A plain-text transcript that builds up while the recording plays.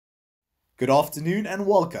Good afternoon and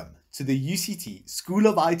welcome to the UCT School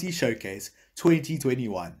of IT Showcase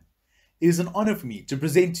 2021. It is an honor for me to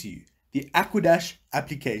present to you the Aquadash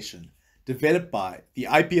application developed by the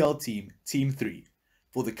IPL team, Team 3,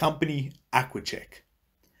 for the company AquaCheck.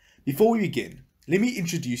 Before we begin, let me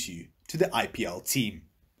introduce you to the IPL team.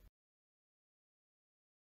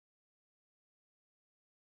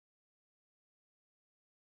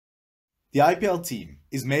 The IPL team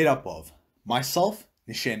is made up of myself,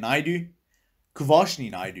 Nishen Naidoo,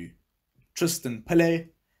 Kuvashnee, Tristan, Pillay,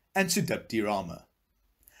 and Sudiptee, Ramma.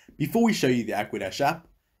 Before we show you the Aquadash app,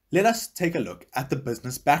 let us take a look at the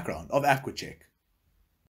business background of AquaCheck.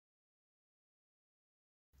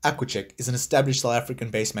 AquaCheck is an established South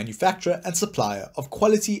African-based manufacturer and supplier of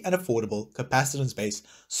quality and affordable capacitance-based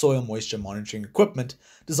soil moisture monitoring equipment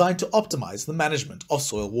designed to optimize the management of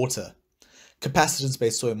soil water.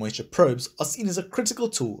 Capacitance-based soil moisture probes are seen as a critical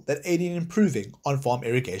tool that aid in improving on-farm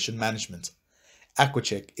irrigation management.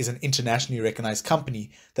 AquaCheck is an internationally recognized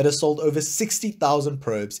company that has sold over 60,000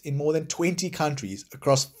 probes in more than 20 countries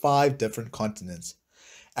across 5 different continents.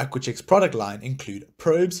 AquaCheck's product line include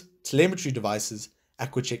probes, telemetry devices,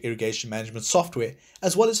 AquaCheck irrigation management software,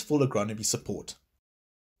 as well as full agronomy support.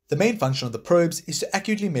 The main function of the probes is to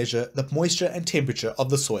accurately measure the moisture and temperature of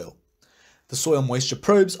the soil. The soil moisture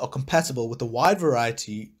probes are compatible with a wide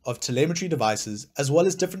variety of telemetry devices as well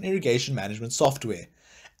as different irrigation management software.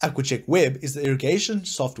 AquaCheckWEB is the irrigation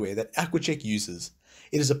software that AquaCheck uses.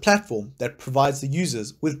 It is a platform that provides the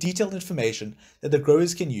users with detailed information that the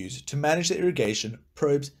growers can use to manage their irrigation,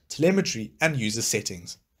 probes, telemetry, and user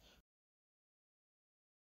settings.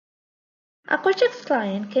 AquaCheck's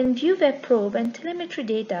client can view their probe and telemetry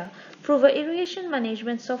data through the irrigation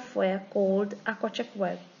management software called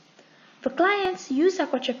AquaCheckWEB. The clients use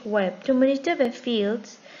AquaCheckWEB to monitor their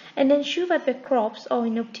fields and ensure that their crops are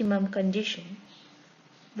in optimum condition.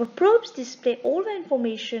 The probes display all the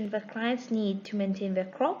information that clients need to maintain their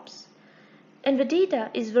crops, and the data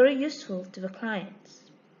is very useful to the clients.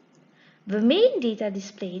 The main data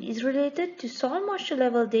displayed is related to soil moisture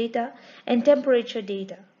level data and temperature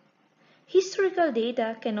data. Historical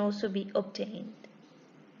data can also be obtained.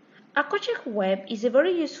 AquaCheckWEB is a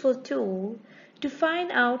very useful tool to find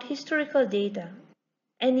out historical data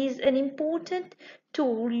and is an important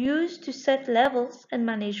tool used to set levels and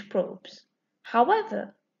manage probes.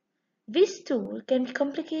 However, this tool can be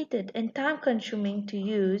complicated and time-consuming to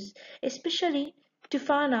use, especially to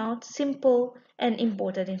find out simple and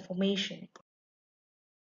important information.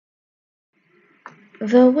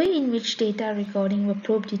 The way in which data regarding the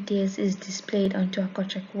probe details is displayed onto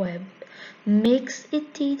AquaCheckWEB makes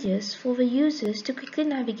it tedious for the users to quickly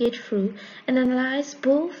navigate through and analyze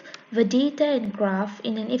both the data and graph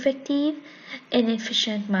in an effective and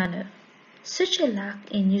efficient manner. Such a lack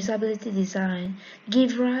in usability design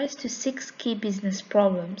gives rise to 6 key business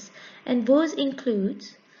problems, and those include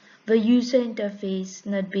the user interface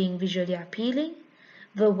not being visually appealing,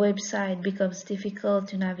 the website becomes difficult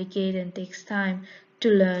to navigate and takes time to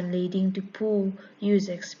learn, leading to poor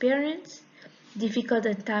user experience, difficult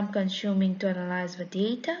and time-consuming to analyze the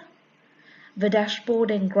data, the dashboard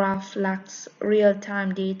and graph lacks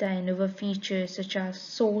real-time data and other features such as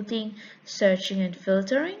sorting, searching, and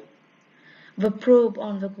filtering. The probe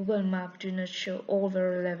on the Google map do not show all the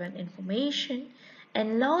relevant information,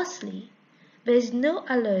 and lastly, there is no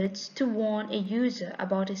alerts to warn a user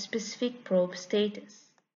about a specific probe status.